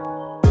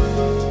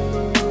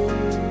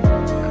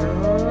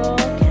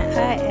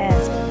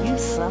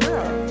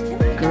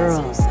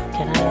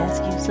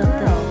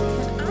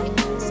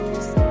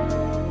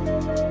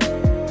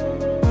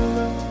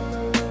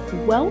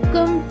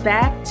Welcome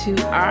back to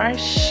our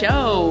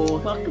show.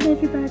 Welcome,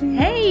 everybody.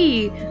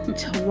 Hey,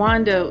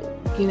 Tawanda,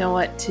 you know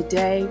what?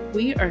 Today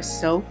we are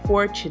so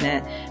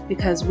fortunate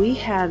because we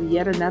have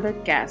yet another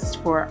guest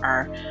for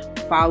our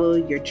Follow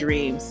Your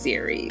Dreams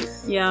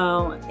series.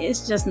 Yo,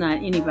 it's just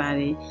not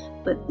anybody,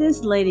 but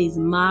this lady's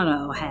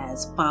motto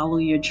has Follow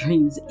Your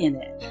Dreams in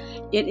it.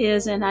 It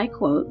is, and I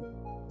quote,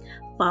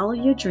 "Follow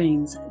your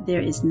dreams.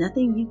 There is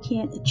nothing you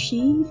can't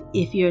achieve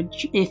if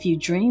you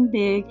dream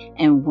big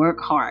and work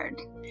hard."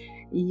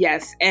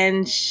 Yes,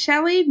 and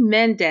Shelly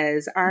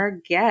Mendez, our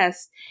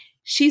guest,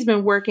 she's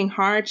been working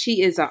hard.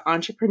 She is an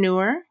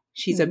entrepreneur.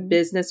 She's a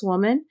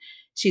businesswoman.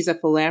 She's a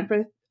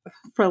philanthropist.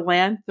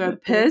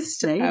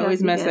 I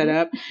always mess that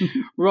up.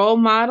 Role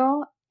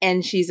model,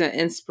 and she's an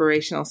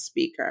inspirational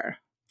speaker.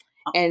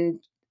 And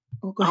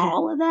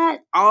all of that?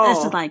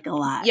 That's just like a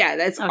lot. Yeah,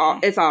 that's all.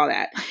 It's all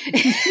that.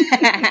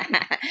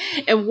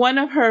 And one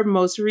of her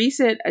most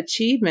recent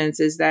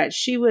achievements is that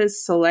she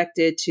was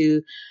selected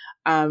to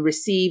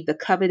receive the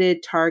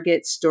coveted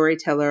Target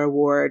Storyteller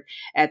Award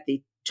at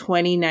the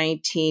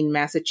 2019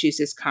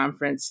 Massachusetts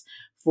Conference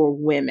for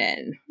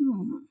Women.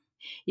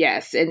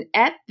 Yes, and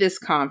at this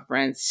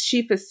conference,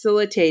 she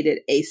facilitated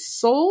a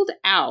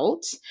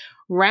sold-out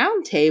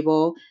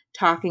roundtable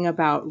talking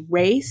about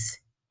race,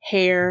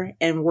 hair,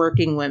 and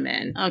working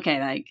women. Okay,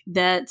 like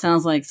that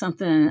sounds like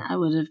something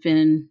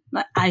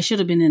I should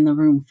have been in the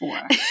room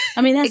for.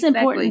 I mean, that's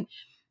important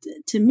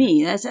to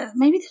me.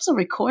 Maybe there's a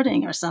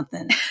recording or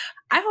something.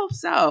 I hope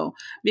so,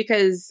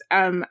 because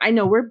I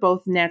know we're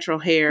both natural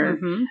hair.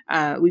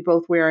 We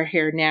both wear our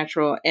hair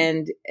natural,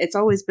 and it's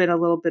always been a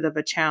little bit of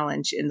a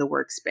challenge in the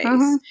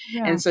workspace.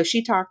 Yeah. And so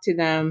she talked to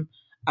them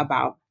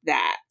about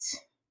that.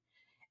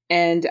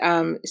 And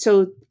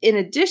so in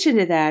addition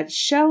to that,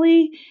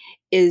 Shelly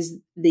is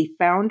the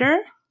founder.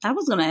 I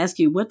was going to ask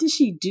you, what does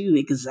she do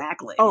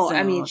exactly?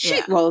 I mean,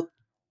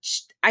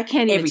 I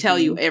can't even tell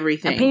you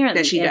everything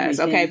that she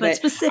does. Okay, but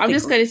I'm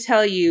just going to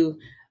tell you.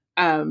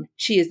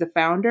 She is the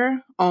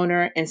founder,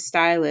 owner, and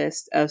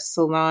stylist of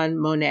Salon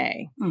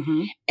Monet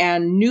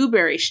and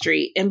Newbury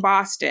Street in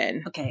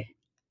Boston. Okay.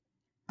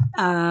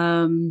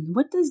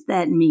 What does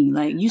that mean?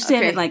 Like you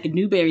said that like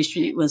Newbury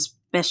Street was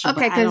special,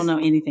 but I don't know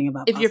anything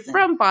about Boston. If you're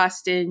from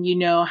Boston, you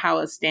know how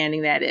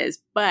outstanding that is.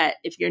 But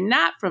if you're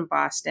not from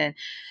Boston,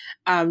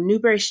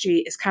 Newbury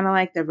Street is kind of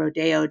like the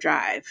Rodeo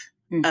Drive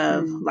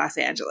of Los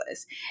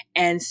Angeles.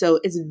 And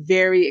so it's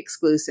very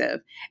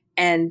exclusive.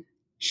 And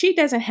she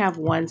doesn't have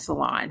one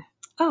salon.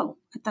 Oh,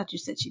 I thought you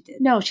said she did.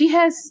 No, she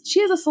has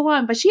a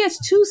salon, but she has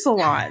two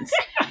salons.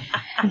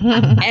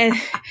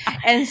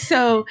 and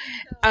so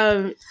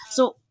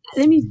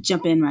let me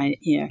jump in right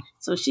here.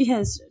 So she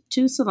has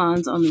two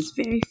salons on this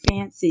very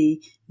fancy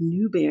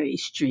Newbury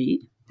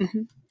Street.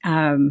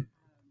 I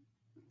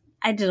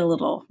did a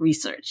little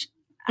research.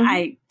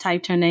 I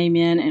typed her name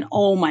in and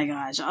oh my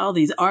gosh, all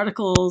these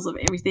articles of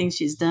everything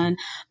she's done.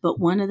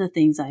 But one of the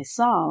things I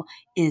saw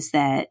is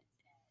that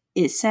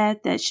it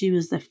said that she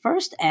was the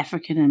first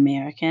African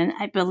American,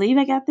 I believe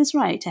I got this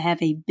right, to have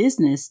a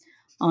business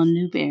on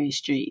Newbury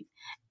Street.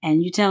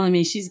 And you're telling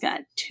me she's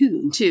got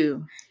two.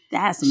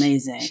 That's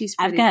amazing.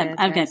 I've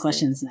got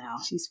questions now.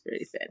 She's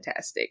pretty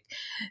fantastic.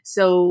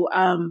 So,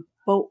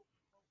 but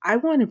I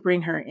want to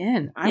bring her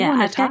in. I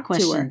want to talk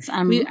to her.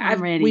 I'm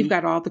ready. We've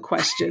got all the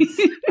questions.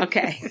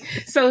 Okay.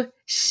 So,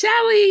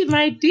 Shelly,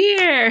 my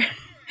dear.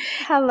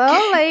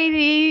 Hello,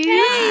 ladies.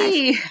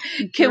 Hey,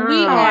 can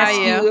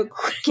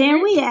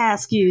we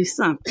ask you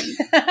something?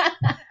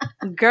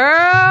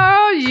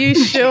 Girl, you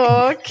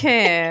sure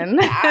can.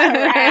 All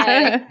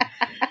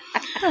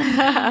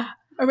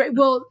right.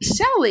 Well,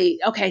 Shelly.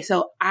 Okay,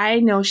 so I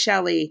know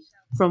Shelly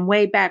from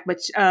way back, but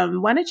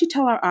why don't you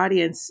tell our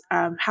audience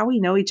how we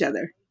know each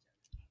other?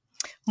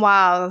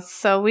 Wow.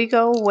 So we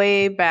go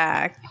way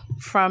back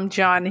from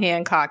John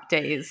Hancock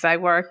days. I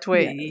worked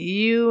with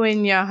you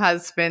and your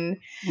husband,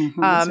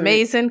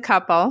 amazing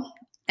couple.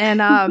 And,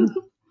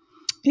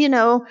 you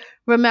know,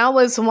 Ramel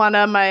was one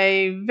of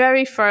my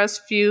very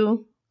first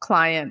few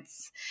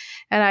clients.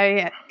 And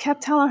I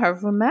kept telling her,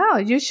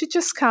 Ramel, you should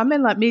just come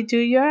and let me do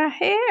your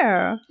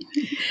hair.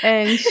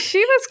 And she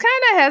was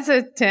kind of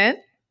hesitant.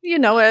 You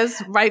know,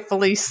 as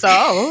rightfully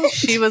so.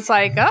 She was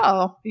like,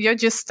 oh, you're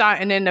just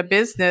starting in the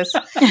business,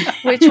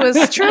 which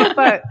was true,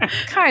 but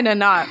kind of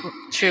not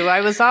true.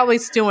 I was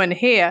always doing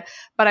hair,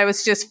 but I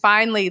was just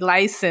finally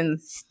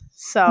licensed.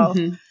 So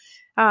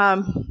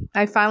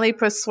I finally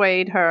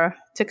persuade her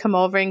to come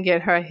over and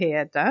get her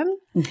hair done.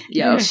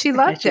 Yeah, she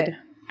loved it.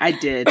 I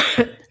did.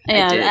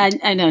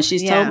 I know.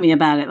 She's told me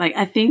about it. Like,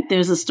 I think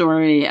there's a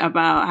story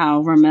about how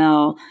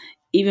Ramel,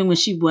 even when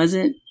she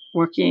wasn't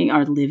working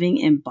or living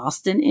in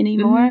Boston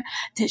anymore,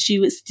 that she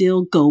would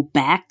still go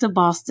back to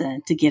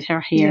Boston to get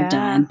her hair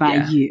done by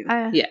you.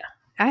 I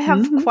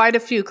have quite a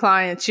few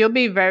clients. You'll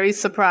be very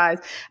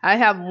surprised. I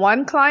have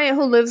one client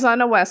who lives on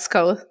the West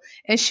Coast,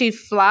 and she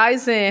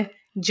flies in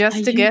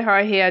just to get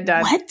her hair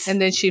done. What?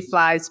 And then she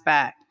flies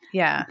back.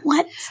 Yeah.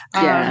 What?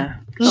 Yeah.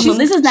 So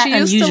this is not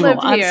unusual.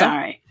 I'm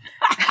sorry.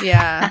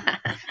 Yeah.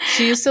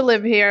 She used to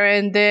live here,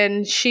 and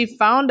then she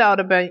found out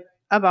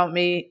about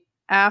me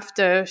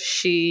after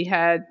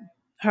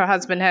her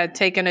husband had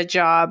taken a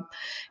job,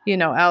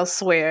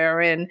 elsewhere,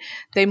 and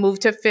they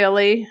moved to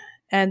Philly,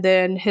 and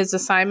then his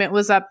assignment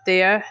was up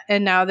there,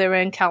 and now they're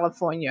in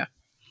California.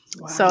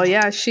 Wow. So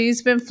yeah,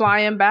 she's been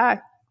flying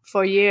back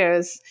for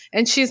years,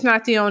 and she's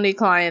not the only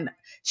client.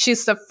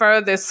 She's the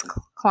furthest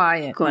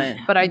client.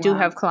 But I do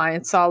have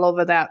clients all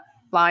over that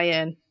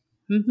fly-in.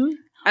 Mm-hmm.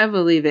 I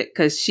believe it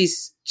because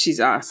she's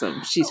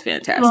awesome. She's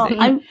fantastic.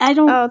 Well, I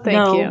don't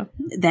know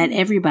that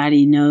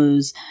everybody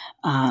knows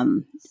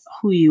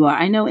who you are.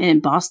 I know in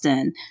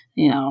Boston,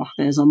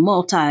 there's a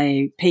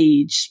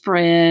multi-page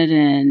spread,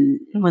 and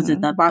was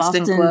it the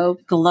Boston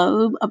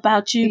Globe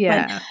about you?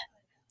 Yeah. But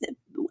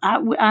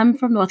I'm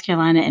from North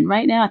Carolina, and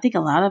right now I think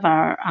a lot of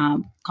our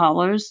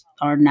callers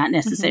are not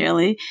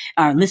necessarily,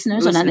 our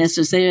listeners are not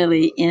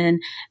necessarily in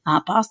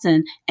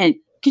Boston. And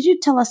could you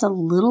tell us a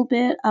little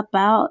bit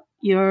about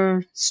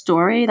your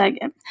story? Like,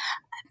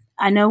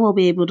 I know we'll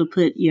be able to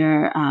put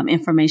your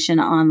information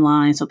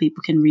online so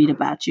people can read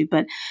about you,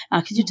 but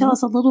could you tell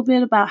us a little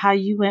bit about how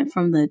you went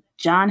from the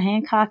John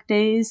Hancock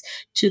days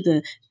to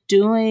the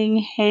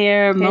doing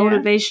hair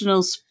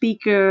motivational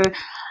speaker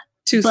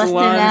to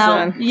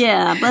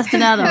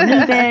busting out on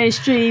Newberry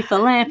Street,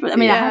 philanthropy. I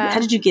mean, how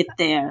did you get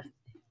there?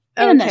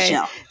 In a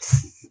nutshell.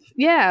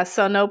 Yeah,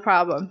 so no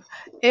problem.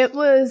 It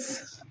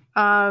was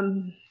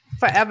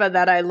forever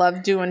that I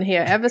loved doing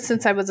hair. Ever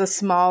since I was a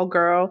small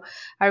girl,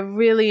 I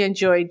really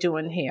enjoyed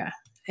doing hair.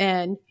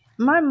 And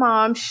my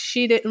mom,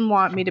 she didn't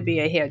want me to be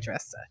a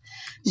hairdresser.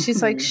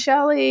 She's like,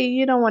 Shelly,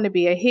 you don't want to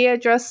be a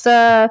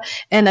hairdresser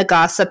in a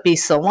gossipy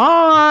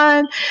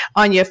salon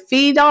on your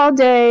feet all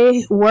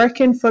day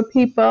working for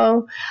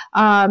people.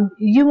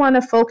 You want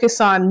to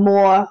focus on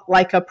more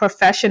like a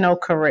professional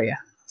career.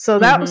 So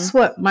that was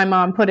what my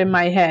mom put in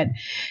my head.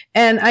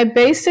 And I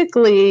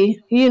basically,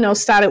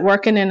 started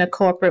working in a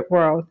corporate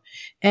world.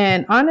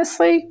 And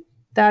honestly,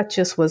 that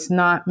just was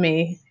not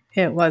me.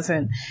 It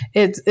wasn't.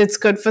 It's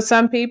good for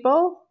some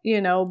people,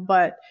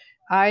 but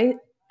I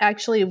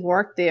actually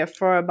worked there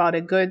for about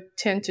a good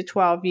 10 to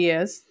 12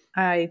 years.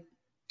 I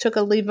took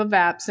a leave of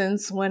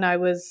absence when I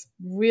was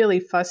really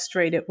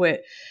frustrated with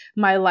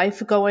my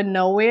life going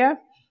nowhere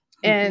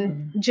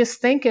and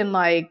just thinking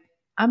like,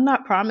 I'm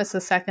not promised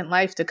a second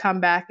life to come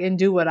back and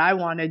do what I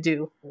want to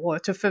do or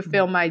to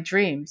fulfill my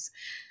dreams.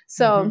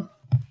 So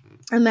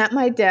I'm at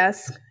my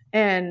desk,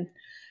 and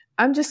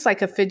I'm just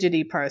like a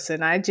fidgety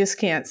person. I just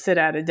can't sit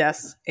at a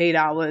desk 8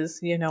 hours,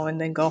 and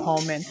then go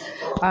home and,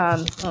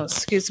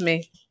 excuse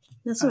me.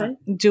 That's right.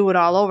 Do it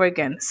all over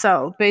again.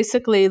 So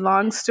basically,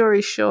 long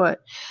story short,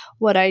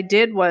 what I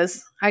did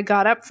was I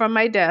got up from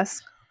my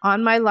desk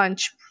on my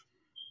lunch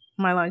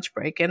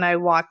break, and I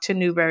walked to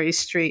Newberry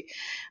Street,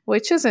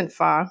 which isn't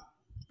far.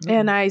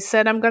 And I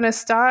said, I'm going to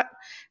start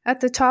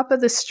at the top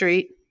of the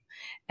street,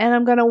 and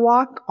I'm going to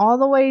walk all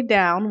the way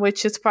down,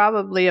 which is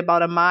probably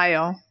about a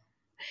mile.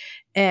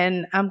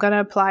 And I'm going to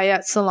apply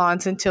at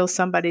salons until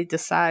somebody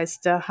decides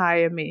to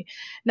hire me.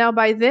 Now,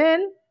 by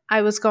then,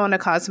 I was going to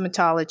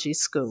cosmetology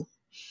school.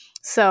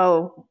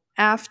 So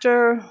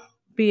after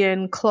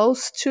being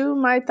close to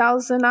my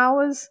 1,000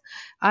 hours,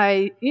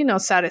 I,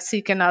 started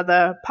seeking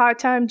other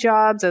part-time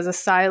jobs as a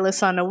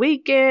stylist on the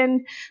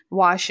weekend,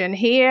 washing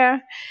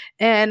hair.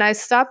 And I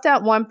stopped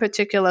at one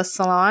particular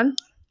salon,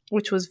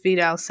 which was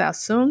Vidal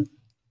Sassoon.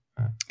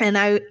 And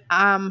I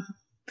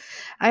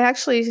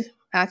actually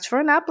asked for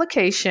an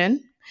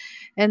application,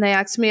 and they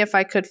asked me if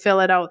I could fill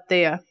it out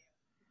there.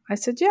 I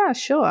said, yeah,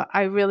 sure.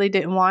 I really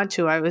didn't want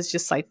to. I was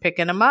just like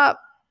picking them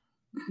up.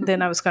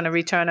 Then I was going to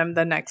return them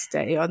the next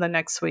day or the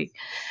next week.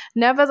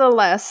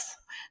 Nevertheless,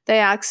 they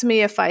asked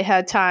me if I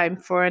had time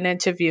for an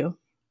interview.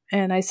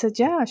 And I said,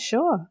 yeah,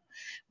 sure.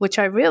 Which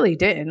I really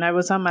didn't. I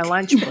was on my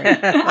lunch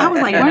break. I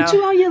was like, weren't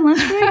you on your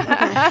lunch break?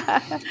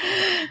 Okay.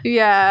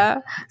 Yeah.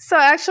 So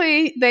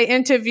actually, they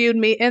interviewed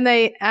me, and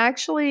they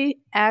actually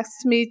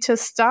asked me to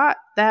start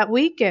that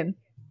weekend.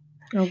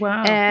 Oh,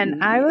 wow.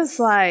 And I was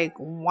like,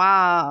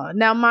 wow.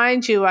 Now,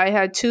 mind you, I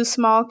had 2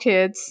 small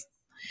kids.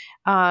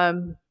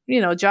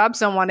 Jobs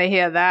don't want to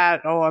hear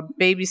that, or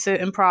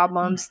babysitting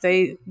problems.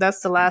 That's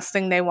the last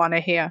thing they want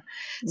to hear.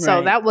 Right.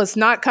 So that was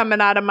not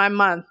coming out of my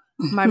mouth.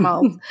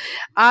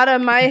 Out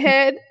of my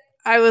head,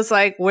 I was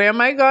like, where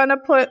am I going to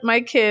put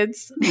my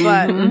kids?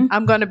 But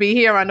I'm going to be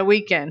here on the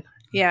weekend.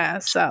 Yeah.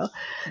 So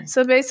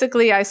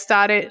basically I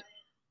started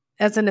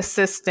as an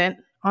assistant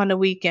on the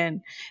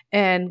weekend,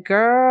 and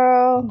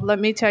girl, let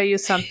me tell you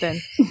something.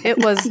 It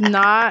was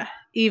not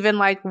even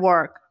like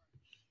work.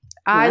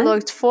 I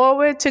looked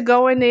forward to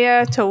going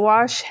there to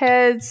wash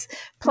heads,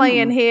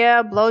 playing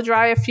hair, blow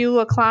dry a few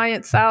of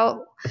clients out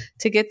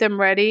to get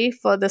them ready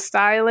for the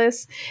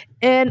stylist.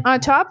 And on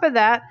top of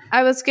that,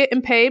 I was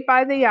getting paid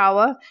by the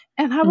hour,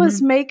 and I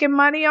was making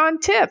money on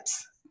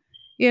tips,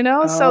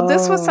 So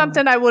this was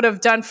something I would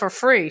have done for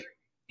free,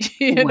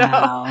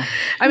 Wow.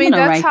 I mean,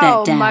 that's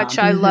how much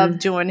I love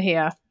doing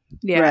hair.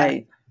 Yeah.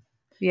 Right.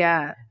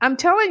 Yeah. I'm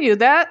telling you,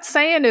 that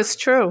saying is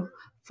true.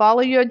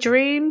 Follow your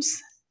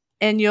dreams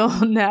and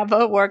you'll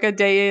never work a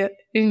day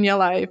in your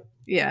life.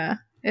 Yeah,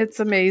 it's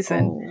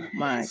amazing. Oh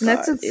my God. And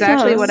that's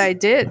exactly what I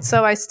did.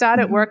 So I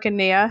started working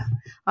there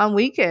on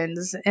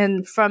weekends.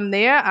 And from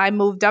there, I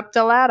moved up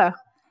the ladder.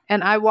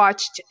 And I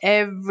watched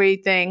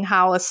everything,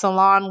 how a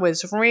salon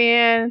was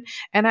ran.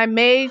 And I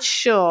made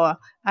sure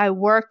I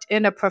worked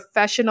in a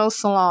professional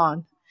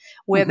salon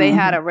where they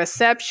had a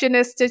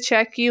receptionist to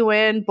check you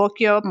in, book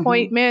your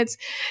appointments.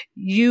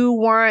 You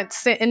weren't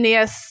sitting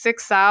there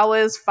 6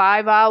 hours,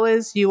 5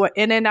 hours. You were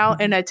in and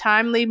out in a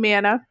timely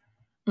manner.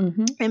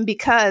 And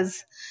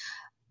because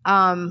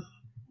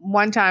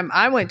one time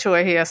I went to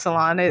a hair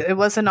salon, it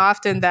wasn't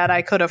often that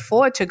I could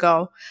afford to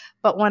go.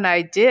 But when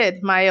I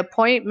did, my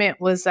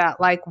appointment was at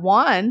like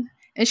 1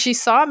 and she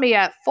saw me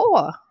at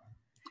 4.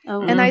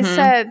 Oh. And I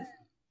said,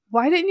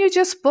 why didn't you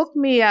just book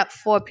me at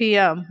 4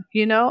 p.m.?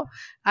 You know,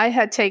 I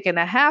had taken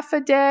a half a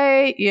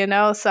day, you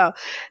know, so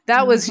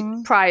that was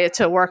prior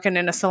to working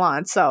in a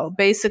salon. So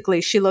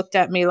basically she looked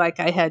at me like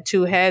I had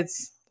 2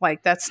 heads,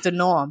 like that's the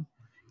norm,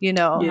 you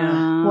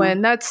know,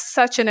 when that's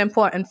such an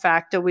important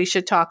factor. We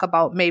should talk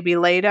about maybe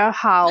later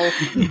how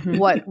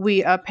what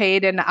we are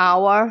paid an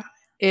hour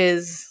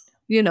is,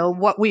 you know,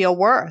 what we are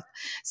worth.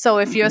 So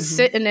if you're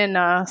sitting in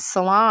a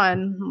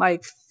salon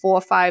like 4 or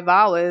 5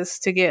 hours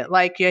to get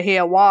like your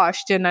hair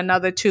washed and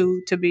another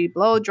 2 to be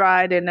blow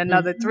dried and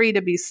another 3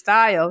 to be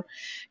styled,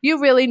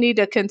 you really need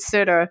to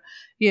consider,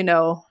 you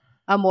know,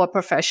 a more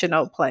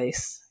professional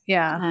place.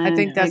 Yeah, I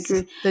think that's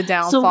the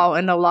downfall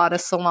in a lot of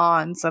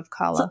salons of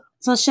color.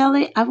 So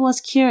Shelly, I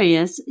was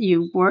curious,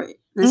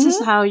 this is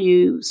how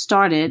you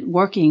started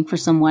working for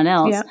someone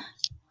else. Yep.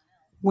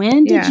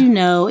 When did you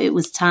know it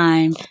was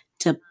time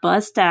to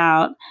bust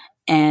out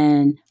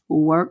and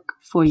work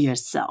for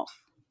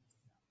yourself?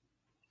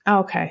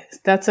 Okay,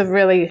 that's a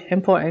really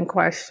important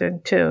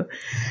question too.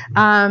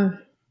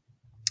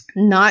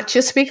 Not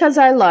just because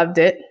I loved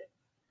it,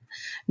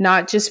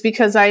 not just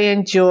because I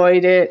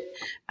enjoyed it.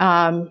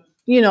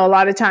 You know, a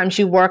lot of times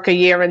you work a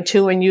year and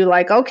 2 and you're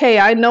like, okay,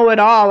 I know it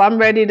all. I'm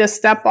ready to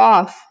step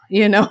off,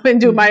 you know,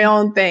 and do my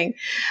own thing.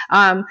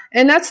 And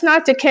that's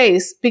not the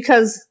case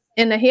because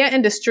in the hair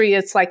industry,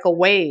 it's like a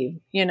wave,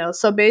 you know.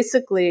 So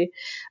basically,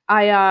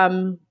 I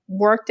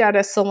worked at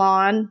a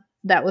salon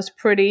that was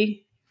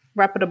pretty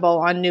reputable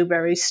on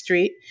Newbury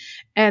Street,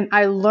 and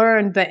I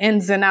learned the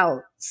ins and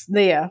outs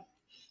there.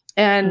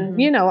 And,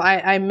 you know,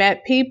 I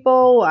met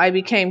people, I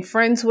became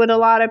friends with a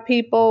lot of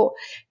people.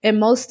 And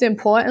most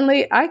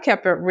importantly, I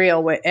kept it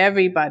real with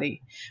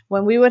everybody.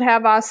 When we would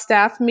have our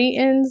staff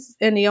meetings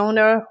and the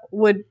owner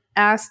would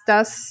ask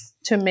us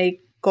to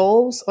make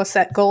goals or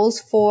set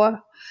goals for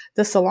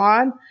the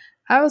salon,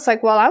 I was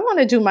like, well, I want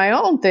to do my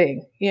own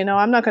thing. You know,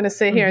 I'm not going to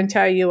sit here and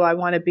tell you I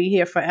want to be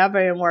here forever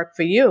and work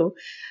for you.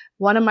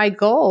 One of my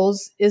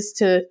goals is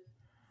to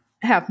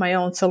have my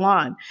own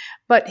salon.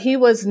 But he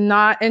was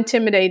not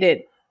intimidated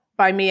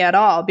by me at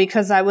all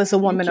because I was a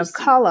woman of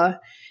color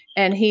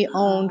and he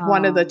owned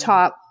one of the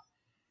top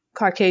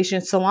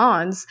Caucasian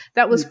salons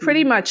that was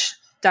pretty much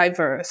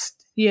diverse,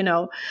 you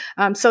know.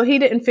 So he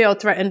didn't feel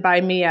threatened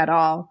by me at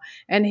all.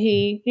 And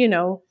he, you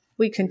know,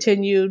 we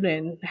continued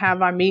and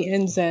have our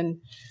meetings and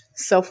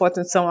so forth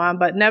and so on.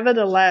 But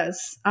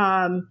nevertheless,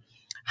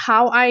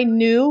 how I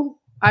knew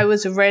I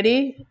was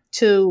ready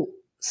to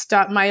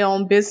start my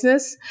own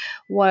business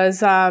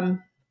was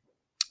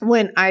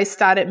when I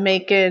started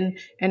making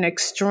an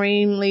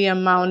extremely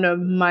amount of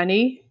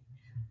money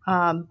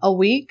a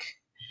week.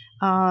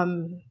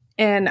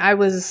 And I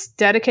was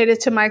dedicated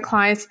to my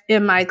clients,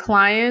 and my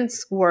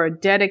clients were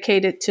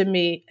dedicated to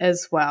me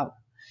as well.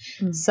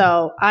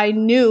 So I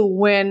knew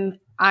when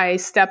I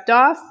stepped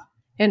off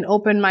and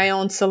opened my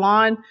own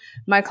salon,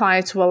 my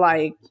clients were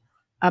like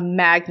a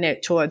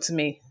magnet towards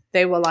me.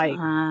 They were like,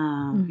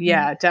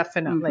 yeah,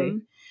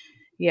 definitely.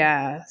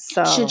 Yeah.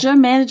 So should your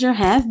manager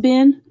have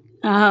been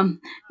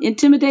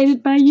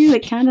intimidated by you?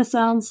 It kind of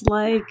sounds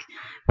like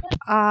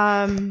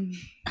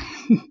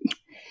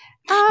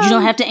you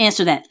don't have to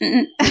answer that.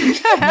 You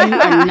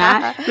are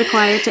not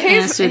required to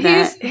answer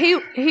that.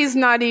 He's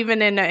not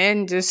even in the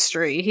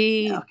industry.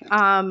 He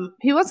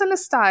wasn't a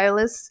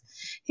stylist.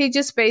 He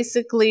just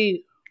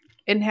basically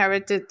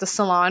inherited the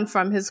salon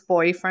from his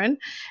boyfriend,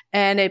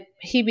 and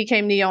he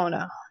became the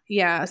owner.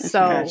 Yeah,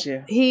 so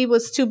he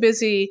was too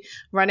busy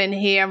running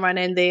here,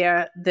 running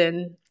there,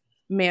 than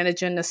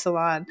managing the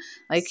salon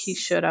like he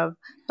should have.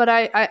 But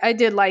I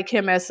did like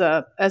him as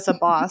a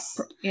boss,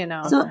 you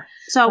know.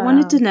 So I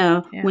wanted to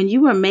know, when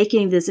you were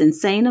making this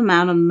insane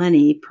amount of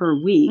money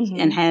per week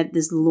and had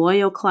this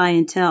loyal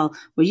clientele,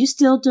 were you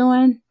still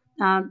doing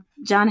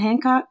John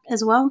Hancock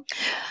as well?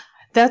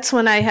 That's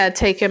when I had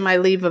taken my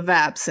leave of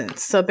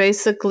absence. So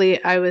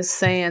basically, I was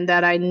saying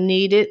that I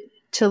needed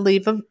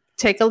to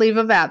take a leave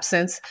of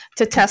absence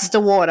to test the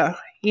water.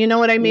 You know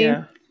what I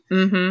mean?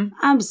 Yeah.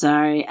 I'm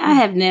sorry. I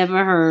have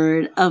never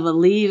heard of a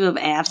leave of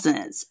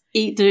absence.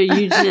 Either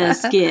you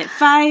just get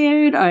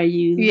fired or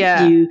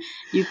you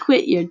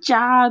quit your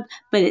job.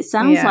 But it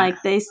sounds like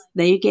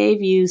they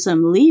gave you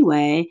some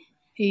leeway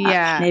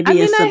Yeah.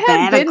 Maybe a sabbatical. I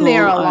had been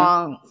there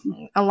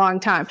a long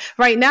time.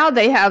 Right now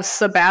they have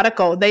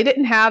sabbatical. They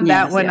didn't have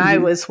that when I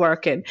was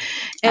working.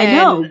 And, I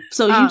know.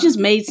 So you just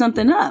made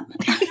something up.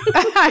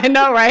 I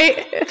know,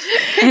 right?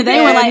 And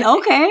they were like,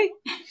 okay.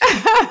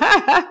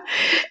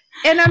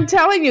 And I'm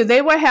telling you,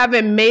 they were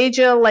having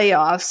major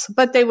layoffs,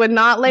 but they would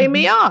not lay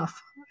me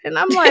off. And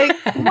I'm like,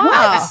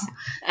 wow.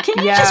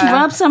 Can you just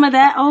rub some of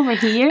that over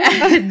here?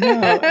 I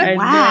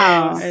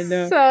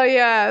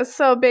know.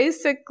 So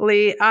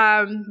basically,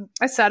 I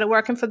started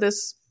working for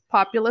this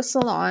popular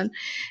salon,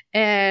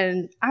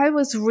 and I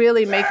was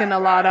really making a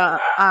lot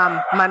of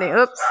money.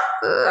 Oops,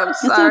 I'm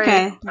sorry. It's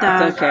okay.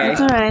 It's okay.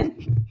 It's all right.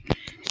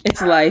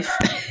 It's life.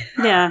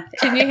 Yeah.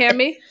 Can you hear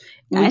me?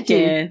 We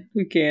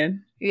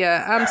can.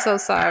 Yeah, I'm so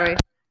sorry.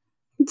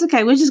 It's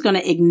okay. We're just going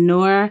to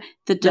ignore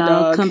the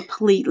dog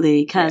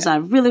completely because I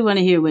really want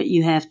to hear what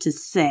you have to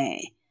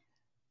say.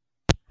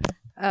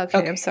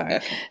 Okay, I'm sorry.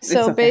 Okay.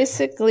 So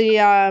basically,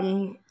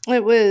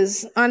 it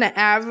was on an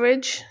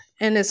average,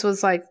 and this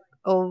was like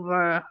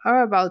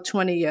about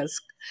 20 years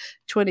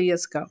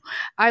ago.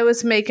 I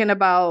was making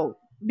about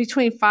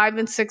between $5,000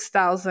 and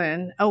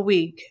 $6,000 a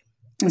week.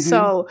 Mm-hmm.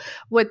 So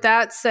with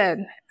that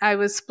said, I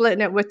was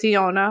splitting it with the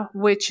owner,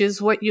 which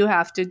is what you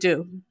have to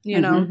do, you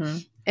know,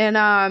 and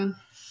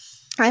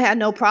I had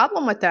no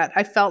problem with that.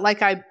 I felt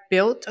like I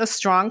built a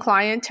strong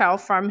clientele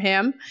from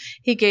him.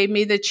 He gave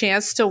me the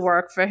chance to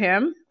work for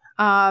him.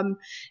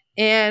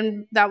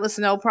 And that was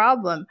no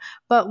problem.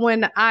 But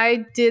when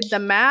I did the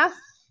math,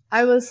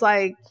 I was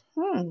like,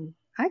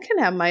 I can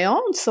have my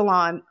own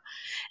salon.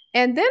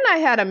 And then I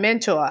had a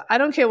mentor. I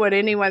don't care what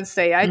anyone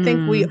say. I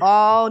think we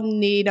all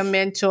need a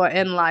mentor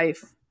in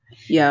life.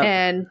 Yeah.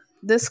 And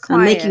this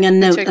client, I'm making a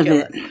note of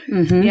it.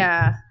 Mm-hmm.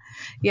 Yeah.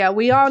 Yeah.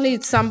 We all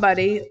need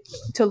somebody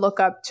to look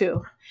up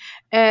to.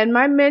 And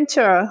my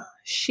mentor,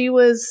 she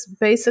was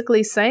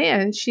basically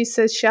saying, she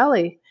said,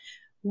 Shelly,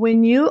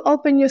 when you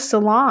open your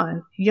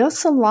salon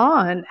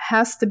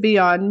has to be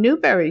on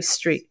Newbury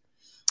Street.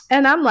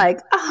 And I'm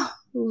like,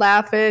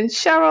 laughing,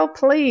 Cheryl,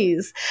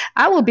 please.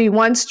 I will be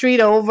one street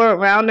over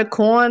around the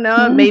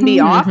corner, maybe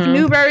off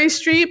Newbury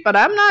Street, but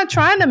I'm not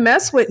trying to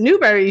mess with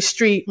Newbury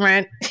Street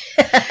rent.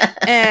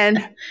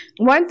 And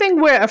one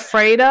thing we're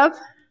afraid of,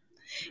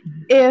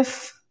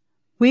 if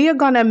we are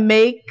going to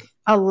make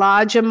a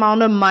large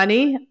amount of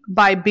money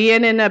by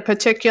being in a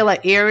particular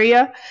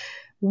area,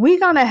 we're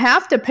going to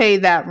have to pay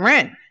that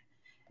rent.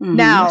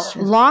 Now,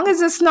 long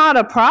as it's not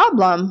a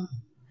problem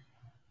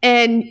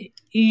and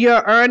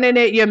you're earning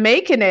it, you're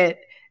making it,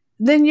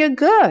 then you're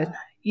good.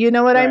 You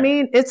know what I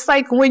mean? It's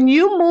like when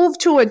you move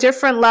to a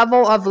different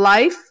level of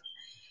life,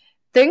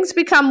 things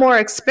become more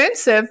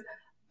expensive.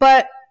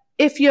 But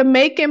if you're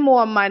making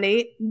more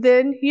money,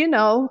 then, you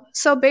know,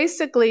 so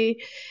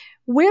basically,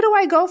 where do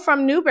I go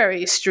from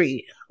Newbury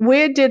Street?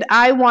 Where did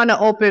I want to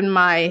open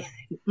my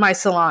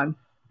salon?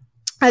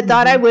 I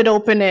thought I would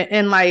open it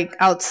in like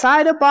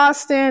outside of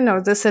Boston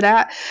or this or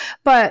that.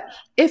 But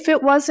if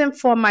it wasn't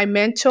for my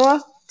mentor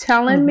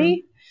telling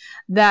me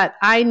that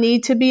I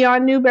need to be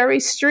on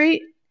Newbury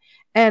Street,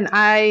 and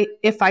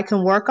if I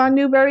can work on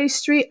Newbury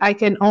Street, I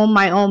can own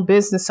my own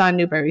business on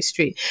Newbury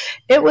Street.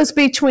 It was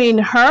between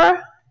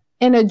her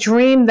and a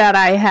dream that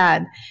I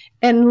had.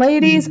 And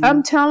ladies,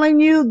 I'm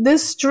telling you,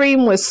 this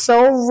dream was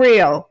so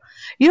real.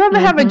 You ever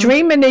have a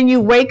dream and then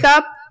you wake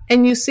up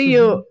and you see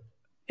you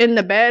in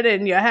the bed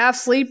and you're half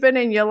sleeping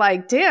and you're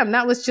like, damn,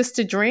 that was just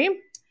a dream?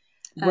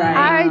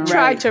 Right. I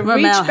tried to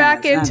reach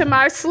back into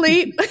my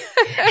sleep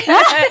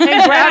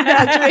and grab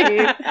that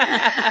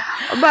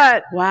dream.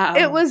 But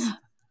it was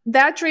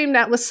that dream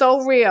that was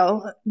so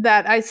real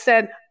that I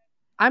said,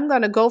 I'm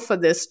going to go for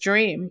this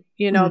dream,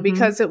 you know,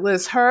 because it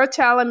was her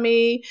telling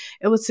me,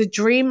 it was a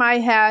dream I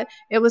had,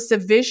 it was the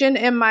vision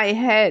in my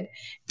head.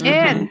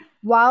 And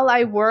while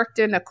I worked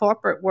in the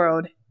corporate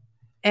world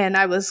and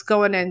I was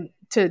going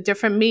into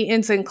different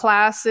meetings and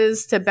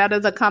classes to better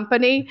the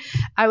company,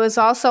 I was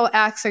also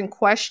asking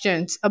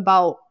questions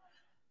about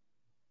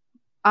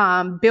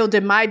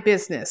building my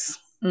business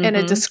in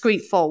a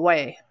discreetful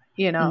way,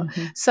 you know.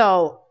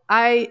 So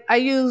I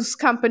use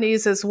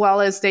companies as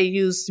well as they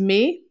used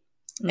me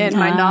and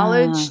my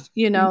knowledge,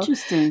 you know.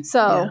 Interesting.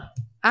 So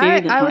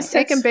I was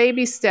taking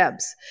baby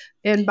steps.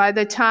 And by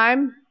the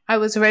time I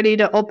was ready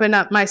to open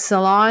up my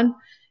salon,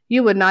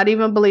 you would not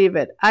even believe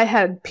it. I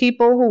had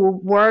people who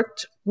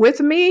worked with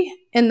me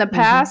in the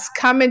past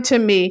coming to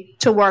me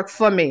to work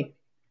for me.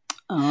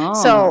 Oh.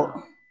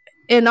 So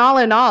in all,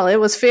 it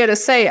was fair to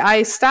say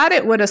I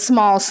started with a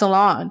small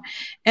salon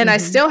and I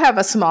still have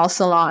a small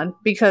salon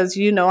because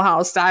you know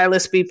how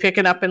stylists be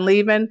picking up and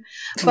leaving.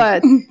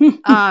 But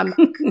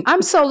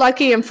I'm so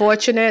lucky and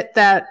fortunate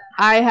that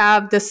I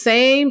have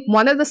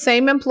one of the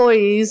same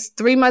employees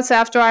 3 months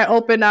after I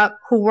open up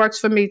who works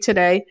for me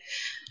today.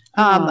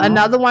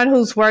 Another one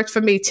who's worked for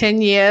me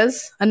 10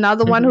 years,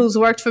 another one who's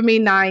worked for me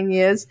 9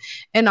 years.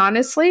 And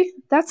honestly,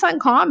 that's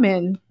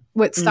uncommon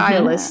with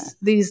stylists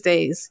these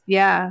days.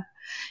 Yeah.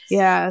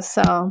 Yeah.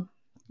 So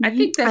I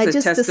think that's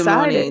a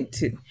testimony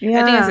to.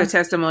 Yeah. I think it's a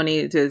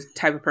testimony to the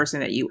type of person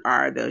that you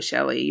are, though,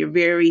 Shelley. You're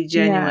very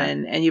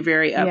genuine and you're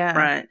very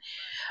upfront.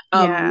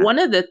 One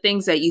of the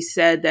things that you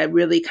said that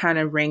really kind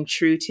of rang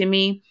true to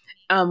me,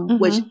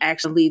 which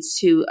actually leads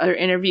to an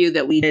interview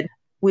that we did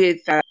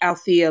with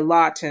Althea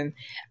Lawton.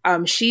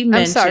 She mentioned.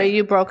 I'm sorry,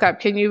 you broke up.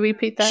 Can you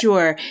repeat that?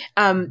 Sure.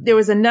 There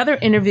was another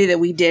interview that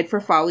we did for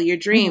Follow Your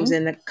Dreams,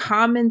 and the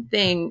common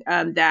thing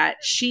that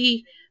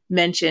she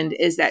mentioned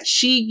is that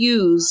she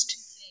used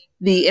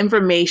the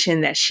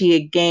information that she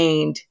had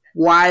gained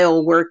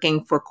while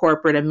working for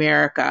corporate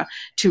America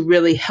to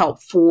really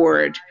help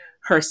forward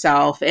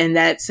herself. And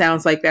that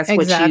sounds like that's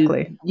what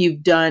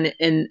you've done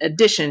in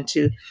addition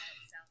to.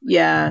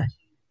 Yeah.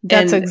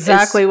 That's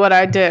exactly what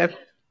I did.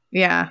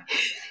 Yeah.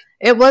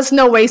 It was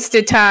no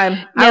wasted time.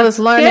 Now, I was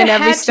learning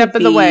every step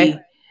of the way.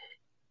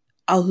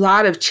 A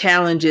lot of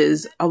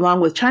challenges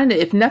along with trying to,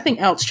 if nothing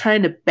else,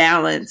 trying to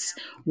balance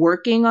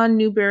working on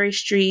Newbury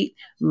Street,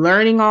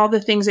 learning all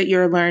the things that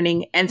you're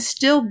learning, and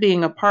still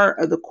being a part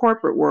of the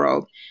corporate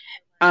world,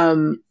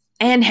 and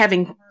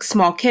having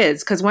small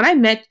kids. Because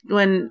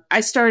when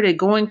I started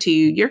going to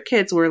you, your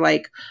kids were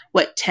like,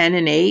 what, 10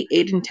 and 8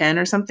 and 10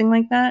 or something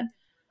like that?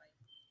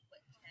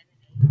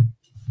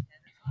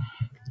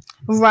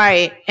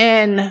 Right.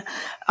 And,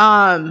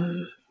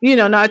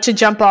 not to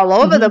jump all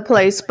over the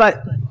place,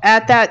 but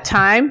at that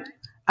time,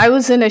 I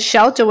was in a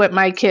shelter with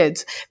my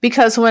kids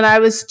because when I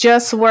was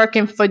just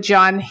working for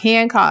John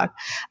Hancock,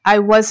 I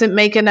wasn't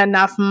making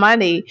enough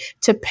money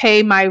to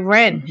pay my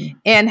rent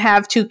and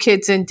have 2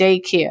 kids in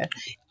daycare.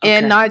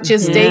 And not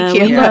just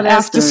daycare, but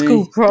after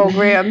school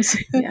programs.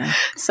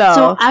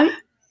 So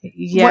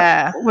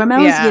where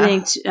Mel was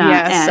getting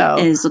to,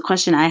 is the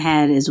question I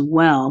had as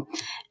well.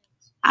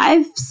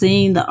 I've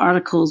seen the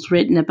articles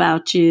written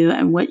about you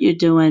and what you're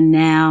doing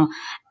now,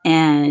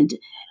 and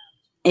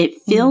it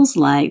feels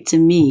like to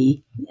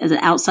me, as an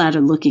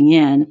outsider looking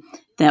in,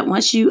 that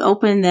once you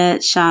opened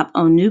that shop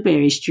on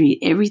Newbury Street,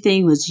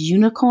 everything was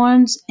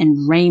unicorns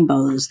and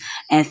rainbows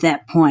at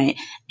that point,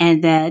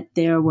 and that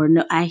there were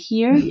I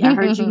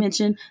heard you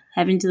mention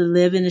having to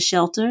live in a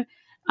shelter.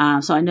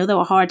 So I know there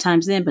were hard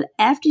times then, but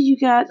after you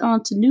got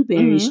onto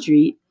Newbury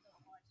Street,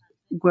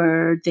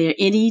 were there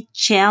any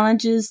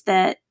challenges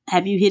that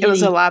have you hit any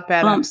a lot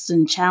better. Bumps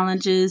and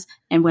challenges?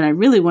 And what I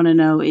really want to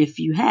know, if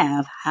you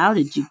have, how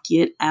did you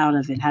get out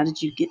of it? How did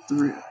you get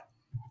through?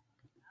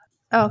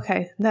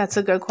 Okay, that's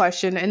a good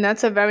question. And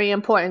that's a very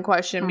important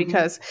question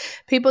because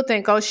people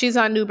think, oh, she's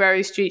on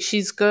Newbury Street.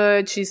 She's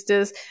good. She's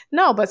this.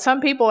 No, but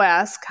some people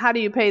ask, how do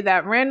you pay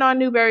that rent on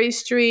Newbury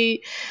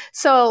Street?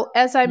 So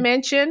as I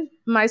mentioned,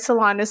 my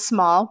salon is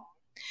small.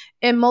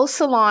 In most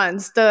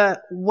salons,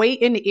 the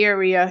wait-in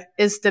area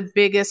is the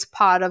biggest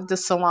part of the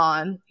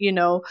salon.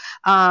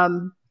 I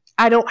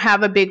don't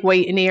have a big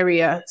wait-in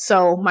area,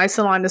 so my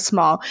salon is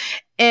small.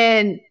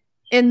 And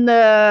in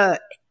the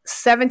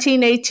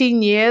 17,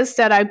 18 years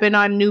that I've been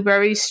on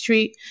Newbury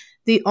Street,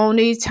 the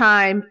only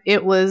time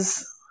it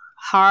was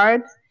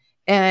hard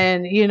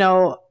and,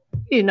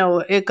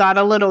 it got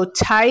a little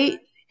tight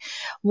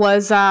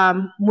was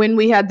when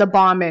we had the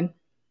bombing.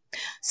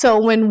 So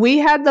when we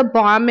had the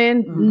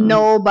bombing,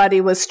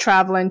 nobody was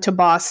traveling to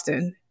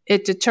Boston.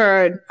 It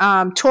deterred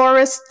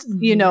tourists,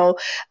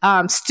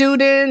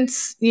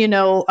 students,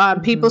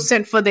 people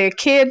sent for their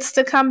kids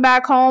to come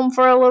back home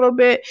for a little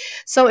bit.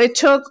 So it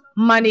took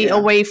money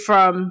away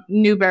from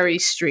Newbury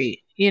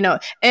Street,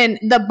 and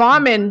the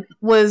bombing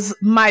was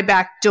my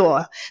back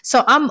door.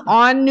 So I'm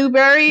on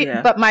Newbury,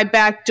 but my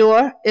back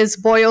door is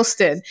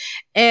Boylston,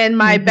 and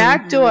my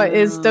back door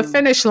is the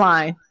finish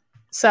line.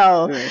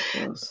 So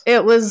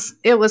it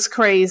was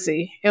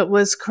crazy. It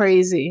was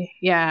crazy.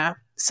 Yeah.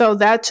 So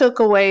that took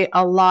away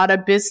a lot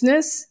of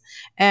business,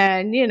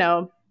 and,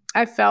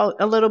 I felt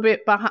a little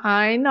bit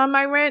behind on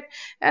my rent,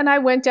 and I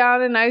went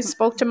down and I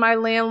spoke to my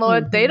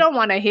landlord. They don't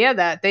want to hear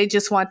that. They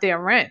just want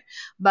their rent.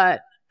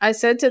 But I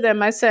said to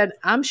them,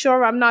 I'm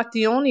sure I'm not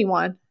the only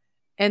one.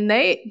 And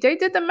they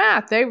did the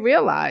math. They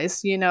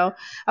realized,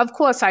 of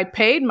course I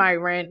paid my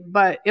rent,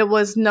 but it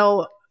was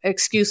no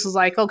excuses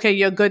like, okay,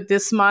 you're good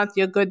this month,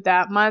 you're good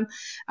that month.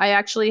 I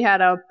actually had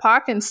a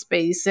parking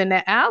space in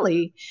the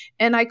alley,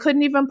 and I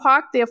couldn't even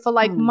park there for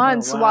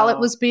months while it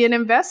was being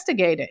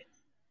investigated.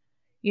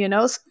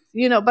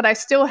 But I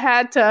still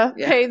had to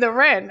pay the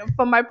rent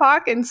for my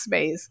parking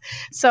space.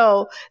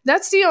 So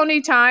that's the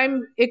only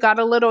time it got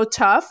a little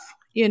tough,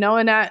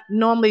 and that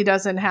normally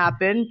doesn't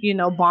happen,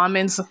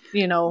 bombings,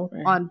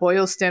 on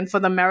Boylston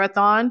for the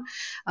marathon.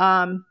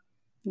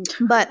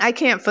 But I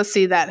can't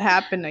foresee that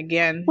happen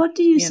again. What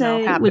do you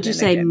say, would you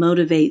say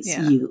motivates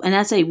you? And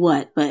I say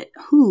what, but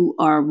who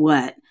or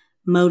what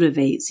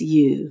motivates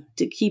you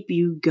to keep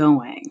you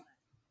going?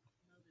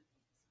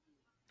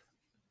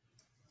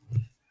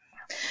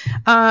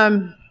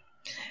 All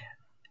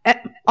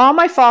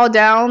my fall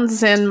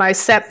downs and my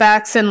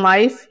setbacks in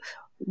life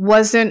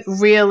wasn't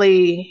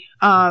really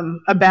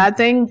a bad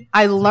thing.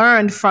 I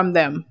learned from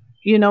them.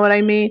 You know what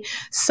I mean?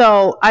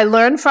 So I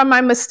learned from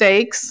my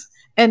mistakes.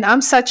 And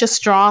I'm such a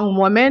strong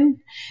woman.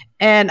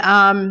 And,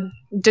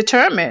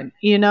 determined,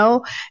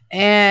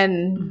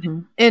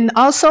 and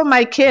also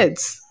my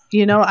kids,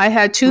 I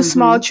had two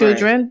small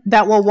children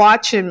that were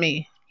watching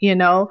me,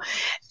 and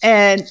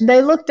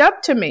they looked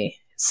up to me.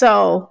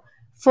 So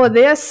for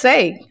their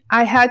sake,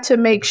 I had to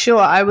make sure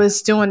I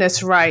was doing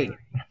this right,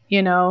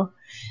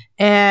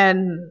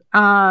 and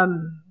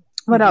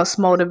what else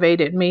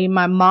motivated me?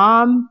 My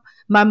mom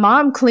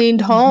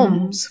cleaned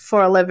homes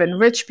for a living,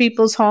 rich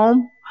people's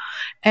home,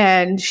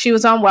 and she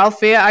was on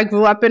welfare. I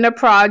grew up in the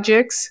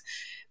projects,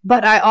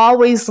 but I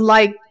always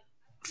liked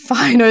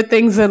finer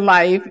things in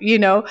life.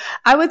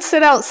 I would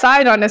sit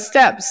outside on the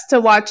steps to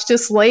watch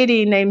this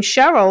lady named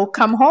Cheryl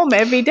come home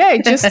every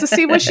day just to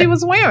see what she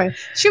was wearing.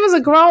 She was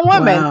a grown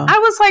woman. Wow. I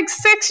was like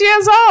 7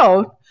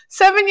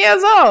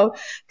 years old,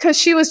 because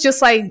she was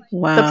just like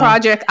the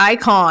project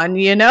icon,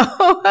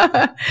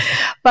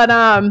 But,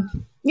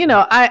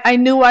 I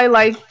knew I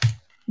liked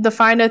the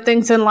finer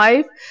things in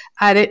life.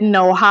 I didn't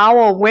know how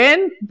or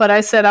when, but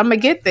I said, I'm going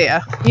to get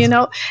there,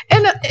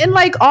 And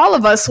like all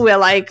of us, we're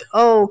like,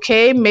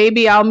 okay,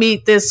 maybe I'll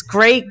meet this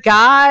great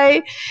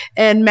guy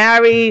and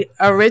marry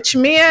a rich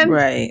man.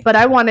 Right. But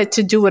I wanted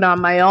to do it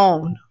on my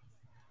own.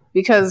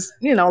 Because,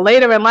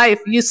 later in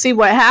life, you see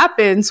what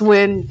happens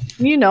when,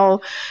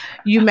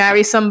 you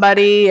marry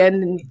somebody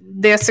and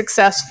they're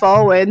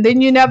successful, and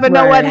then you never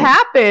know what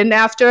happened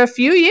after a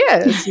few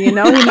years. He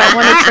might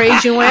want to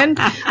trade you in.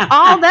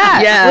 All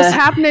that was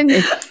happening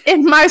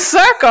in my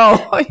circle,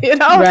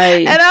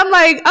 Right. And I'm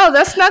like, oh,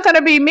 that's not going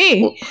to be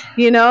me,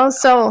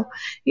 So,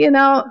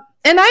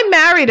 and I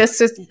married a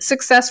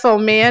successful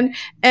man,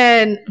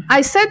 and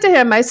I said to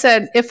him,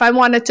 if I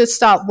wanted to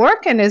stop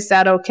working, is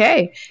that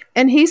okay?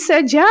 And he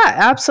said, yeah,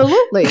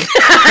 absolutely. And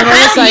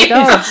I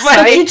was like,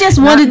 so you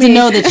just wanted to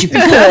know that you could.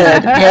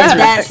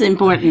 That's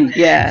important.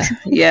 Yeah.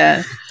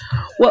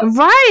 Well,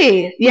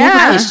 right.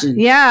 Yeah.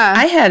 Yeah.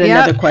 I had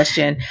another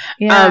question.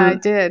 Yeah, I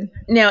did.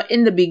 Now,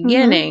 in the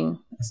beginning,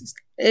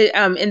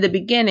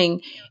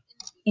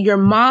 your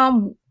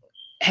mom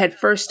had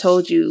first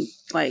told you,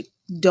 like,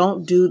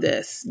 don't do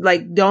this.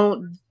 Like,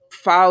 don't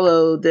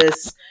follow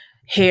this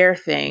hair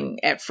thing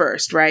at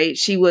first, right?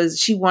 She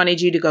wanted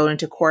you to go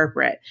into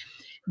corporate.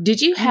 Did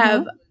you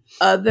have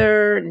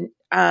other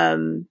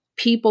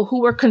people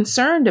who were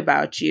concerned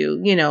about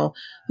you,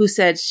 who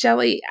said,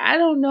 Shelly, I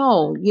don't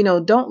know,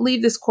 don't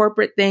leave this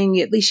corporate thing.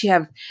 At least you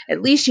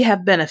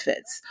have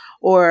benefits,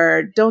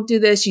 or don't do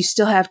this. You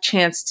still have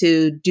chance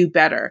to do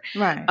better.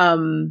 Right.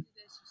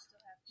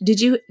 Did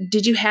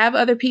you have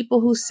other people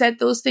who said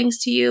those things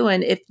to you?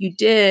 And if you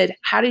did,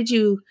 how did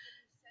you?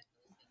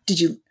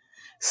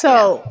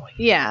 So,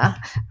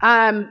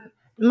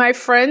 my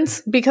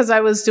friends, because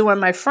I was doing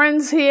my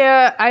friends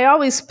hair, I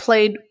always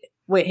played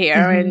with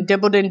hair and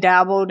dibbled and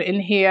dabbled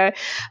in hair.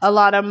 A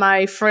lot of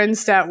my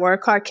friends that were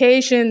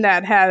Caucasian,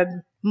 that had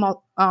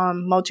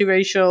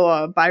multiracial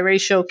or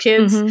biracial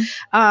kids,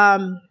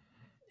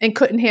 and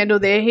couldn't handle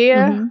their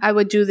hair, I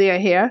would do their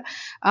hair.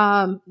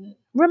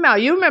 Ramel,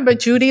 you remember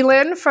Judy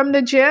Lynn from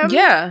the gym?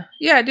 Yeah,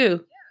 I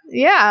do.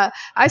 Yeah,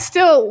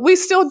 we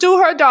still do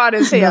her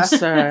daughter's hair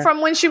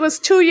from when she was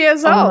 2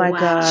 years old. Oh my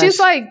gosh. She's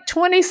like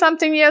 20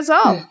 something years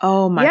old.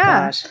 Oh my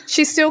gosh.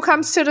 She still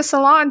comes to the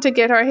salon to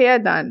get her hair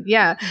done.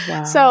 Yeah.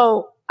 Wow.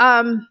 So,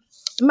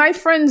 my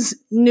friends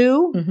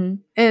knew,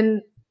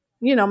 and,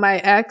 my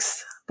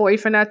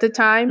ex-boyfriend at the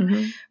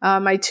time,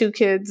 my two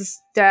kids'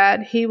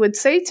 dad, he would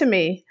say to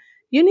me,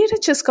 you need to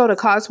just go to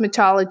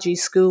cosmetology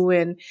school.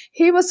 And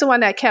he was the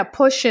one that kept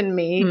pushing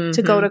me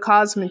to go to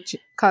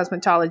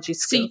cosmetology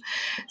school.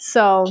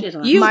 So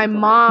my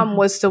mom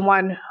was the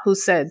one who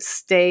said,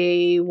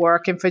 stay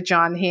working for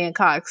John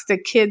Hancock's. The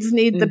kids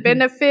need the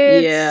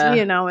benefits,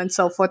 and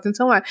so forth and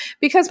so on.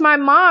 Because my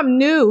mom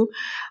knew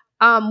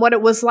what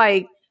it was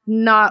like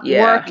not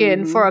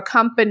working for a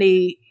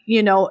company,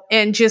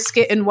 and just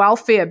getting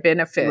welfare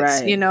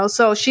benefits,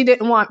 so she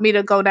didn't want me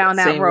to go down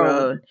that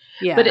road.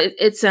 Yeah. But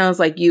it sounds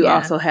like you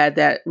also had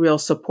that real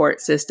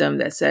support system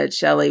that said,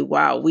 Shelly,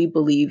 wow, we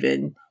believe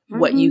in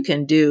what you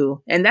can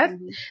do. And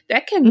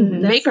that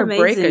can make or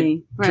break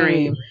a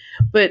dream.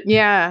 But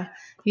yeah,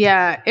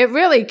 it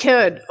really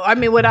could. I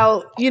mean,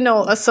 without,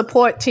 a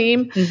support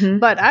team,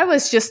 but I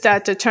was just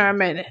that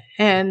determined,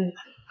 and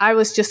I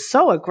was just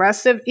so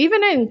aggressive.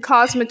 Even in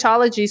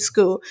cosmetology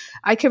school,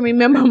 I can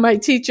remember my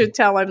teacher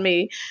telling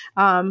me,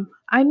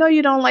 I know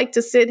you don't like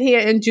to sit here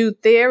and do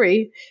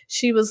theory.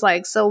 She was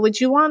like, so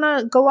would you want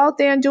to go out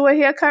there and do a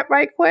haircut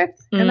right quick?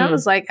 And I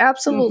was like,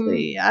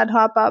 absolutely. I'd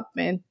hop up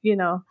and,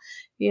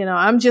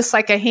 I'm just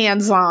like a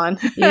hands-on.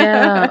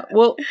 Yeah.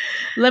 Well,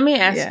 let me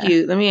ask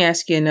you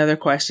another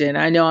question.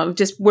 I know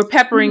we're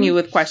peppering you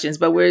with questions,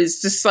 but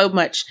it's just so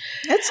much.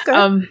 That's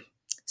good.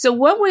 So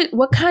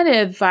what kind of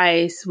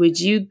advice would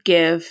you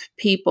give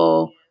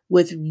people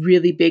with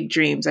really big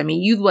dreams? I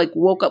mean, you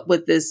woke up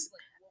with this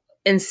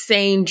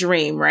insane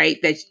dream, right?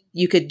 That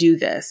you could do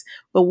this.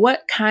 But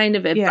what kind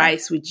of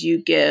advice would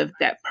you give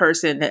that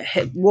person that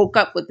had woke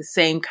up with the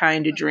same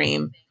kind of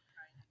dream?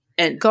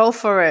 And go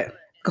for it.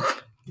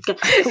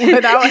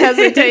 without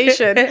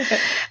hesitation.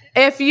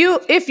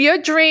 If your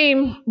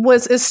dream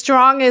was as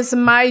strong as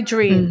my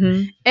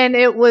dream, and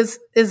it was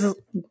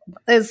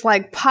is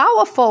like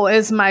powerful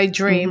as my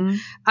dream,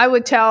 I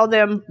would tell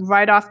them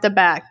right off the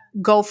bat,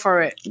 go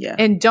for it. Yeah.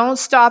 And don't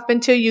stop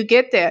until you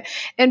get there.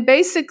 And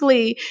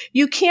basically,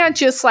 you can't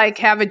just like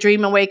have a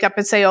dream and wake up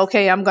and say,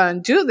 okay, I'm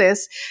going to do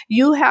this.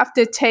 You have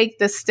to take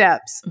the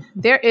steps.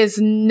 There is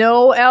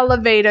no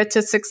elevator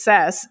to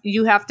success.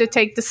 You have to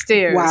take the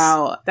stairs.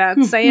 Wow.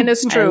 That saying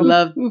is true.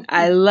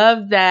 I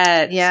love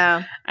that.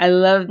 Yeah. I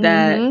love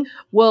that.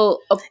 Well,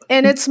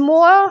 and it's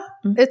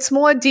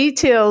more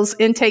details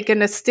in taking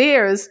the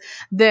stairs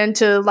than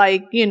to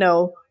like,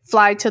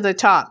 fly to the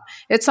top.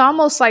 It's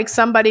almost like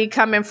somebody